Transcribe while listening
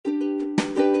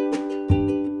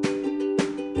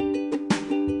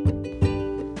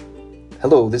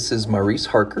Hello, this is Maurice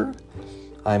Harker.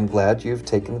 I'm glad you've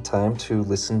taken the time to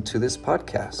listen to this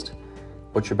podcast.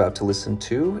 What you're about to listen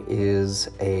to is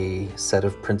a set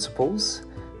of principles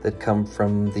that come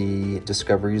from the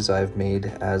discoveries I've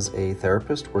made as a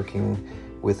therapist working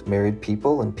with married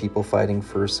people and people fighting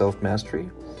for self-mastery.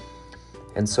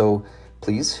 And so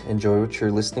please enjoy what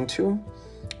you're listening to.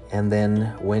 And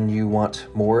then when you want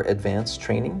more advanced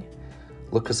training,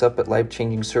 look us up at Life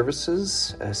Changing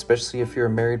Services, especially if you're a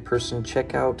married person.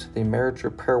 Check out the Marriage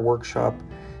Repair Workshop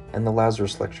and the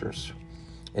Lazarus Lectures.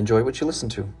 Enjoy what you listen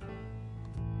to.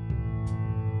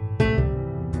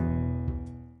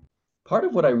 Part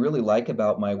of what I really like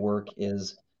about my work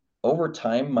is over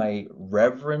time, my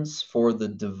reverence for the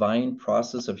divine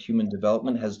process of human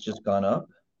development has just gone up.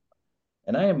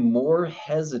 And I am more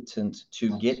hesitant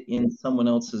to get in someone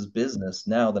else's business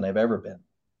now than I've ever been.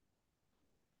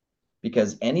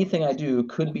 Because anything I do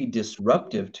could be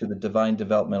disruptive to the divine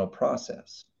developmental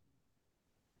process.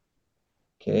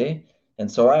 Okay.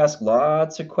 And so I ask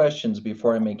lots of questions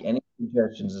before I make any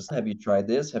suggestions. Have you tried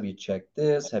this? Have you checked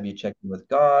this? Have you checked with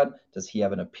God? Does he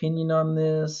have an opinion on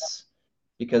this?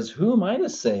 Because who am I to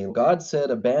say? God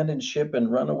said, abandon ship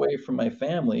and run away from my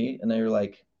family. And they're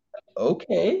like,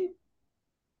 okay.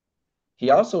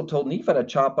 He also told Nephi to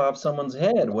chop off someone's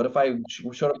head. What if I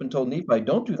showed up and told Nephi,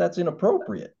 don't do that? That's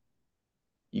inappropriate.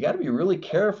 You got to be really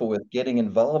careful with getting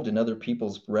involved in other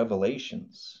people's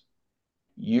revelations.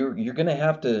 You're going to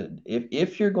have to,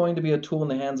 if you're going to be a tool in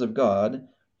the hands of God,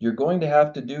 you're going to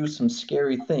have to do some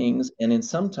scary things. And in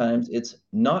sometimes it's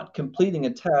not completing a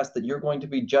task that you're going to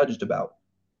be judged about.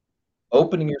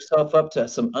 Opening yourself up to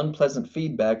some unpleasant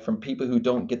feedback from people who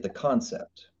don't get the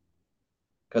concept.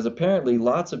 Because apparently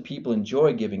lots of people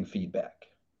enjoy giving feedback.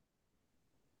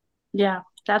 Yeah,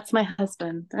 that's my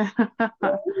husband.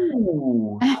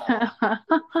 Ooh.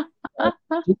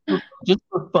 Just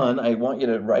for fun, I want you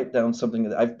to write down something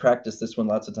that I've practiced this one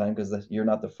lots of times because you're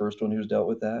not the first one who's dealt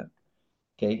with that.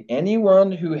 Okay.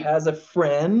 Anyone who has a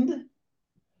friend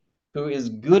who is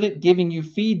good at giving you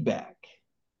feedback.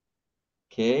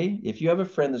 Okay. If you have a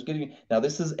friend that's good at now,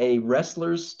 this is a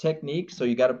wrestler's technique, so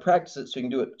you got to practice it so you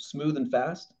can do it smooth and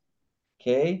fast.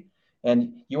 Okay.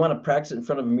 And you want to practice it in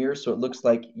front of a mirror so it looks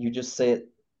like you just say it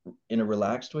in a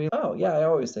relaxed way. Oh, yeah, I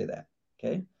always say that.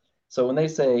 Okay. So when they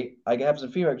say, I have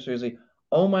some feedback, so you say,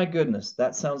 oh my goodness,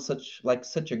 that sounds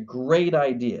such a great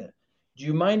idea. Do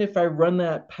you mind if I run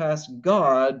that past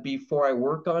God before I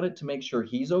work on it to make sure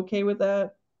he's okay with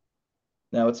that?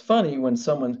 Now it's funny when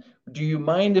someone, do you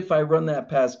mind if I run that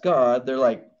past God? They're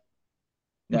like,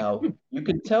 now you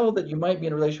can tell that you might be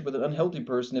in a relationship with an unhealthy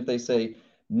person if they say,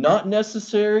 not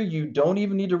necessary, you don't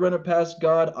even need to run it past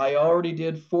God. I already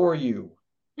did for you.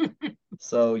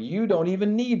 So you don't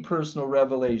even need personal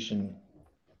revelation.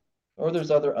 Or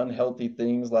there's other unhealthy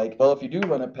things like, well, if you do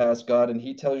run it past God and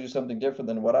he tells you something different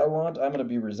than what I want, I'm going to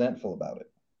be resentful about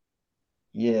it.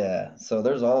 Yeah, so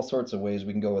there's all sorts of ways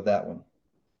we can go with that one.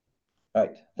 All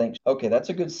right, thanks. Okay, that's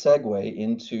a good segue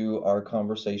into our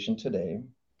conversation today.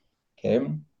 Okay.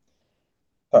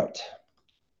 All right.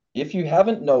 If you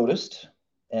haven't noticed,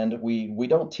 and we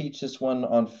don't teach this one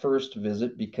on first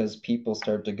visit because people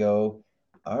start to go,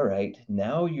 all right,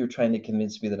 now you're trying to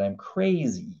convince me that I'm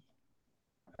crazy.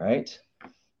 All right.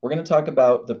 We're going to talk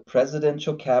about the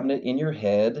presidential cabinet in your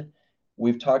head.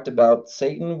 We've talked about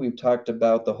Satan. We've talked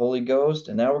about the Holy Ghost.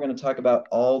 And now we're going to talk about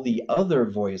all the other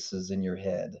voices in your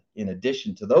head in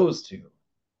addition to those two.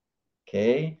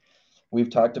 Okay. We've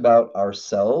talked about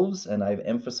ourselves, and I've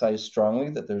emphasized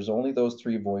strongly that there's only those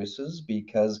three voices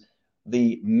because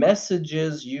the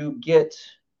messages you get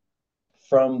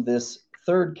from this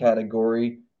third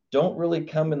category don't really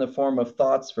come in the form of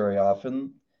thoughts very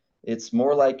often. It's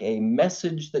more like a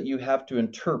message that you have to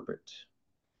interpret.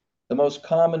 The most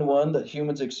common one that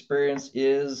humans experience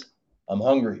is, I'm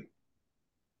hungry.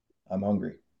 I'm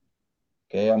hungry.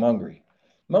 Okay, I'm hungry.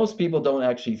 Most people don't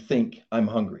actually think, I'm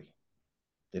hungry.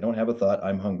 They don't have a thought,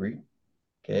 I'm hungry.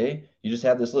 Okay, you just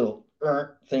have this little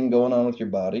thing going on with your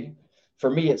body.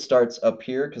 For me, it starts up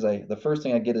here because the first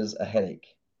thing I get is a headache.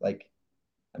 Like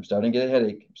I'm starting to get a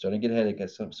headache. I'm starting to get a headache.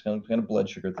 It's some kind of blood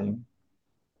sugar thing.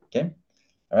 Okay.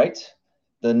 All right.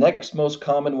 The next most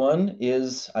common one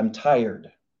is I'm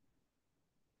tired.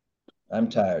 I'm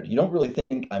tired. You don't really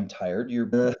think I'm tired.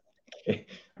 You're okay.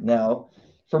 Now,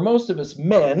 for most of us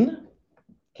men,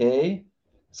 okay,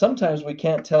 sometimes we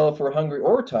can't tell if we're hungry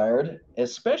or tired,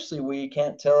 especially we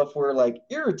can't tell if we're like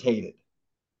irritated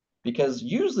because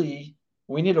usually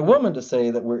we need a woman to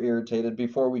say that we're irritated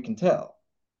before we can tell.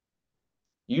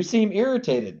 You seem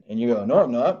irritated, and you go, no,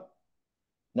 I'm not.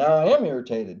 Now I am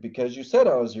irritated because you said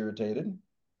I was irritated.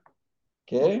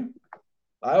 Okay.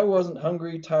 I wasn't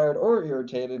hungry, tired, or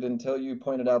irritated until you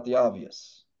pointed out the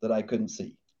obvious that I couldn't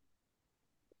see.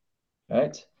 All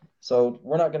right. So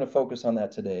we're not going to focus on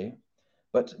that today,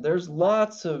 but there's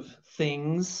lots of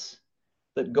things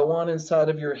that go on inside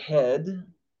of your head,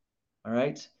 all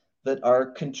right, that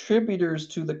are contributors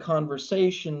to the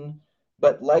conversation,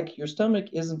 but like your stomach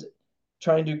isn't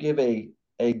trying to give a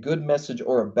good message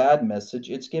or a bad message,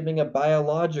 it's giving a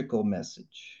biological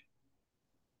message.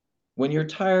 When you're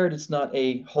tired, it's not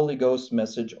a Holy Ghost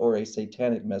message or a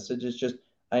satanic message. It's just,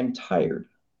 I'm tired.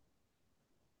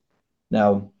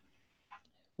 Now,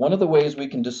 one of the ways we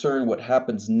can discern what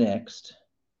happens next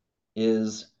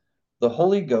is the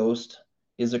Holy Ghost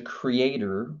is a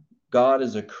creator, God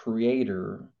is a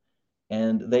creator,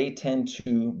 and they tend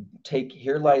to take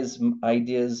here lies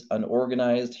ideas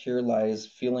unorganized, here lies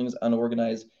feelings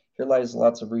unorganized, here lies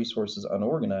lots of resources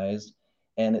unorganized,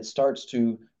 and it starts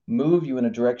to move you in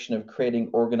a direction of creating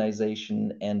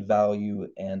organization and value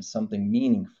and something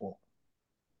meaningful.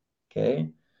 Okay,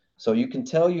 so you can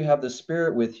tell you have the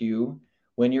spirit with you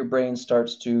when your brain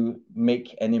starts to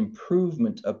make an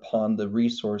improvement upon the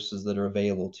resources that are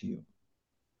available to you.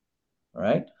 All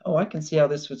right. Oh, I can see how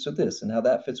this fits with this and how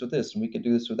that fits with this. And we could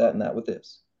do this with that and that with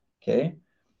this. Okay.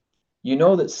 You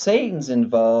know that Satan's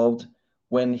involved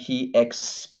when he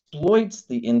exploits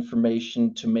the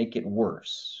information to make it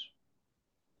worse.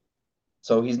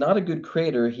 So he's not a good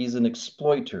creator, he's an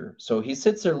exploiter. So he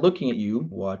sits there looking at you,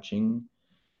 watching.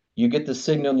 You get the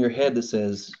signal in your head that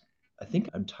says, I think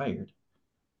I'm tired.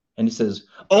 And he says,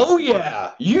 oh,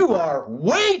 yeah, you are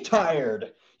way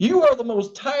tired. You are the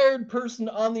most tired person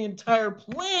on the entire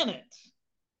planet.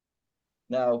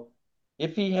 Now,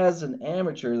 if he has an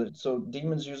amateur, so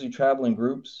demons usually travel in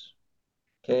groups,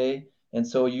 okay? And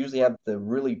so you usually have the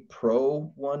really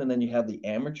pro one, and then you have the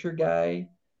amateur guy.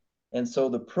 And so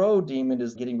the pro demon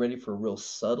is getting ready for a real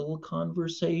subtle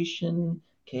conversation.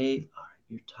 Okay, all right,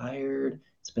 you're tired.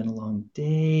 It's been a long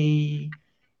day.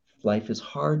 Life is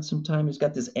hard sometimes. He's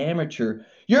got this amateur.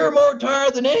 You're more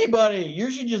tired than anybody. You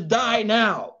should just die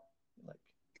now. Like,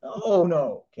 oh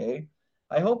no. Okay.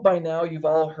 I hope by now you've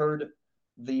all heard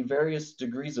the various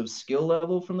degrees of skill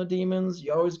level from the demons.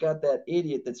 You always got that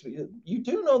idiot that's, you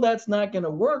do know that's not going to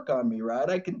work on me, right?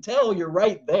 I can tell you're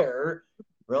right there.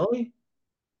 Really?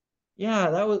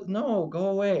 Yeah, that was, no, go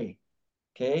away.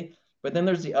 Okay. But then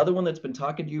there's the other one that's been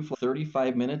talking to you for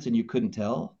 35 minutes and you couldn't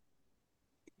tell.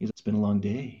 It's been a long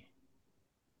day.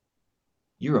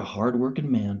 You're a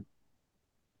hard-working man.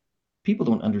 People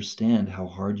don't understand how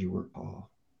hard you work, Paul.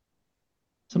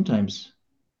 Sometimes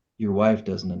your wife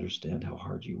doesn't understand how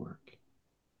hard you work.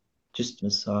 Just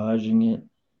massaging it.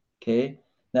 Okay.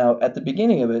 Now, at the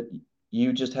beginning of it,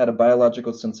 you just had a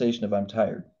biological sensation of I'm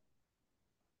tired.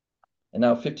 And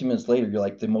now 15 minutes later, you're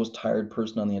like the most tired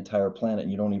person on the entire planet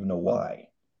and you don't even know why.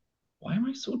 Why am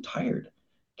I so tired?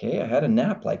 Okay, I had a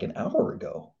nap like an hour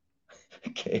ago.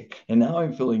 Okay, and now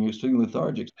I'm feeling extremely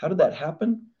lethargic. How did that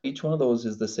happen? Each one of those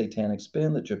is the satanic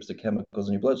spin that drips the chemicals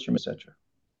in your bloodstream, etc.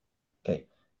 Okay,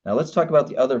 now let's talk about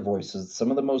the other voices. Some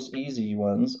of the most easy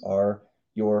ones are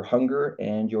your hunger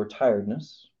and your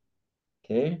tiredness.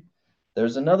 Okay,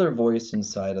 there's another voice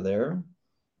inside of there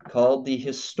called the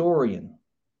historian.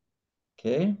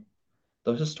 Okay,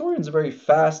 the historian's a very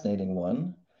fascinating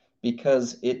one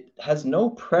because it has no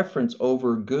preference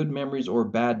over good memories or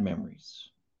bad memories.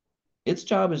 Its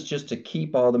job is just to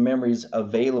keep all the memories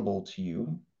available to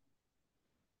you.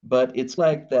 But it's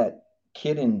like that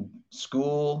kid in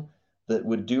school that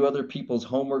would do other people's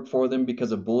homework for them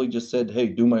because a bully just said, "Hey,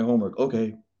 do my homework."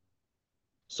 Okay.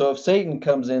 So if Satan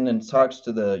comes in and talks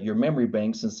to the your memory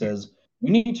banks and says, "You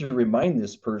need to remind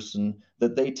this person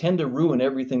that they tend to ruin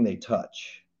everything they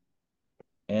touch."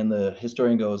 And the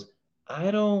historian goes,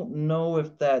 "I don't know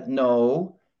if that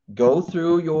no, go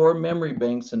through your memory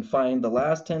banks and find the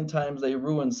last 10 times they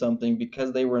ruined something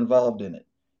because they were involved in it.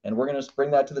 And we're going to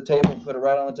bring that to the table and put it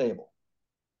right on the table."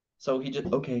 So he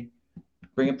just, okay,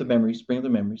 bring up the memories, bring up the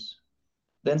memories.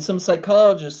 Then some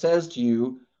psychologist says to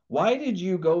you, why did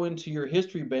you go into your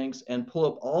history banks and pull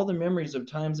up all the memories of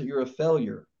times that you're a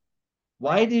failure?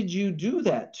 Why did you do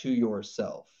that to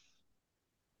yourself?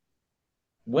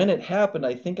 When it happened,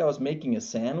 I think I was making a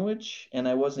sandwich and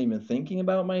I wasn't even thinking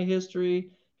about my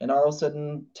history. And all of a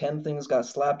sudden, 10 things got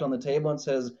slapped on the table and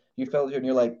says, you failed here. And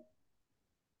you're like,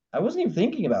 I wasn't even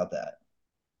thinking about that.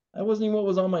 That wasn't even what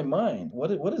was on my mind.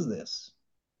 What is this?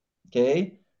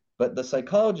 Okay. But the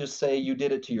psychologists say you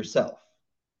did it to yourself.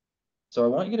 So I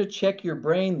want you to check your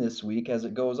brain this week as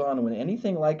it goes on. When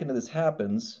anything like this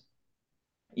happens,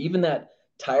 even that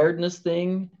tiredness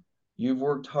thing, you've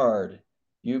worked hard.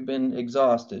 You've been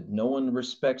exhausted. No one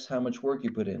respects how much work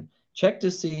you put in. Check to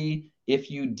see if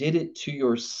you did it to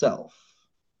yourself.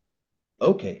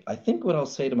 Okay, I think what I'll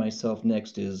say to myself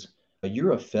next is,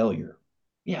 you're a failure.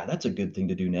 Yeah, that's a good thing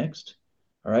to do next.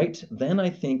 All right, then I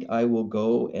think I will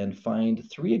go and find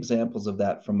 3 examples of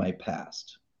that from my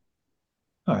past.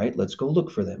 All right, let's go look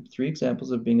for them. 3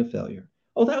 examples of being a failure.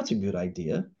 Oh, that's a good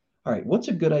idea. All right, what's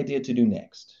a good idea to do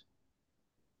next?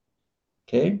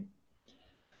 Okay.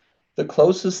 The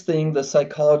closest thing the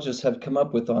psychologists have come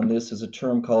up with on this is a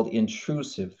term called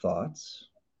intrusive thoughts.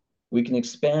 We can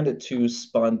expand it to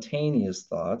spontaneous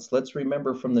thoughts. Let's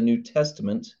remember from the New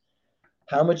Testament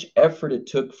how much effort it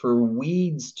took for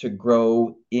weeds to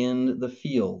grow in the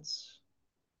fields.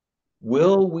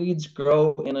 Will weeds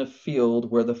grow in a field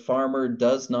where the farmer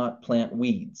does not plant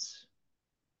weeds?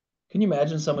 Can you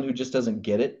imagine someone who just doesn't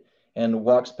get it and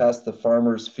walks past the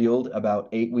farmer's field about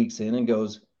 8 weeks in and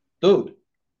goes, dude,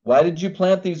 why did you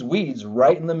plant these weeds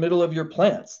right in the middle of your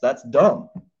plants? That's dumb.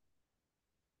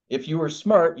 If you were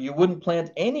smart, you wouldn't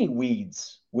plant any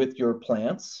weeds with your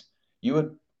plants. You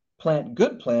would plant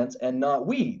good plants and not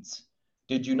weeds.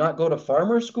 Did you not go to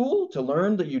farmer school to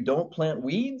learn that you don't plant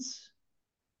weeds?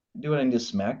 Do I need to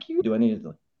smack you? Do I need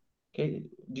to, okay?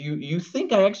 Do you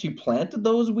think I actually planted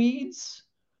those weeds?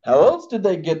 How else did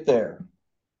they get there?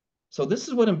 So this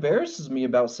is what embarrasses me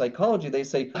about psychology. They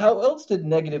say, how else did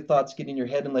negative thoughts get in your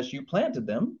head unless you planted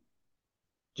them?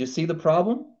 Do you see the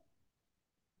problem?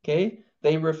 Okay?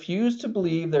 They refuse to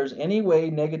believe there's any way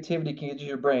negativity can get to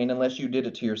your brain unless you did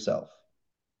it to yourself.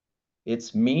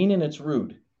 It's mean and it's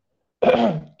rude.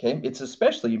 Okay? It's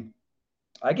especially,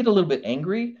 I get a little bit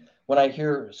angry when I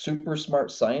hear super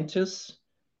smart scientists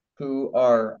who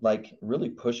are like really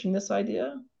pushing this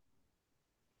idea.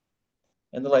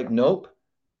 And they're like, nope.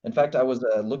 In fact, I was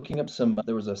looking up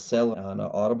there was a sale on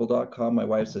audible.com. My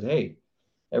wife said, hey,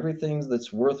 everything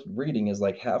that's worth reading is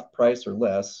like half price or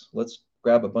less. Let's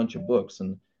grab a bunch of books.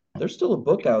 And there's still a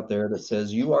book out there that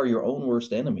says you are your own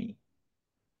worst enemy.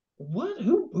 What?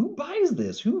 Who buys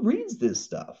this? Who reads this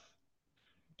stuff?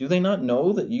 Do they not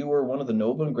know that you are one of the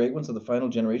noble and great ones of the final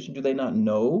generation? Do they not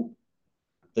know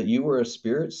that you are a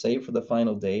spirit saved for the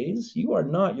final days? You are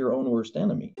not your own worst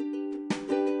enemy.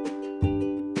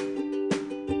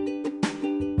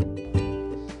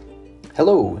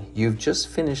 Hello, you've just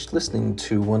finished listening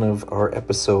to one of our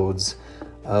episodes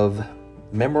of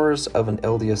Memoirs of an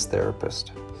LDS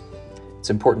Therapist. It's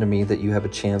important to me that you have a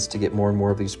chance to get more and more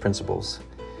of these principles.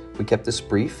 We kept this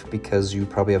brief because you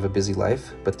probably have a busy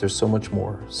life, but there's so much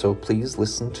more. So please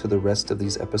listen to the rest of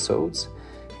these episodes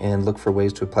and look for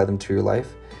ways to apply them to your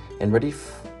life. And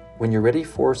when you're ready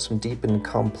for some deep and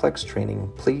complex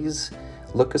training, please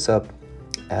look us up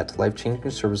at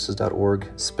lifechangingservices.org,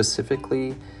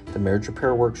 specifically the marriage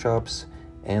repair workshops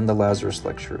and the Lazarus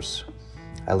lectures.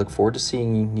 I look forward to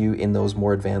seeing you in those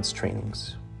more advanced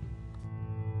trainings.